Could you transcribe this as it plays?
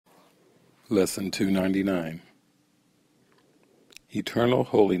Lesson 299. Eternal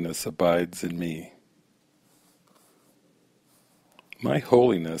holiness abides in me. My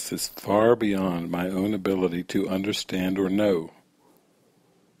holiness is far beyond my own ability to understand or know.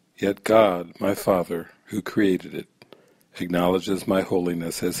 Yet God, my Father, who created it, acknowledges my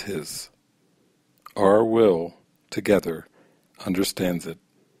holiness as His. Our will, together, understands it,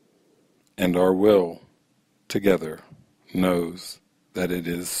 and our will, together, knows that it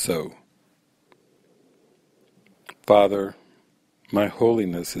is so. Father, my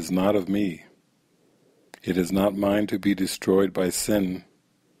holiness is not of me. It is not mine to be destroyed by sin.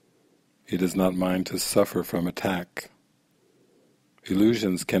 It is not mine to suffer from attack.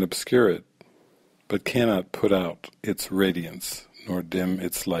 Illusions can obscure it, but cannot put out its radiance nor dim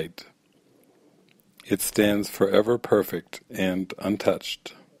its light. It stands forever perfect and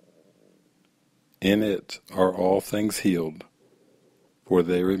untouched. In it are all things healed, for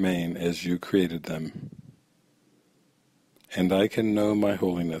they remain as you created them. And I can know my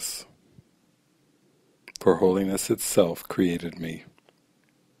holiness, for holiness itself created me.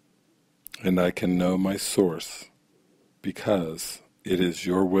 And I can know my source, because it is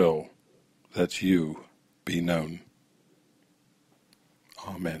your will that you be known.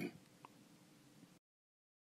 Amen.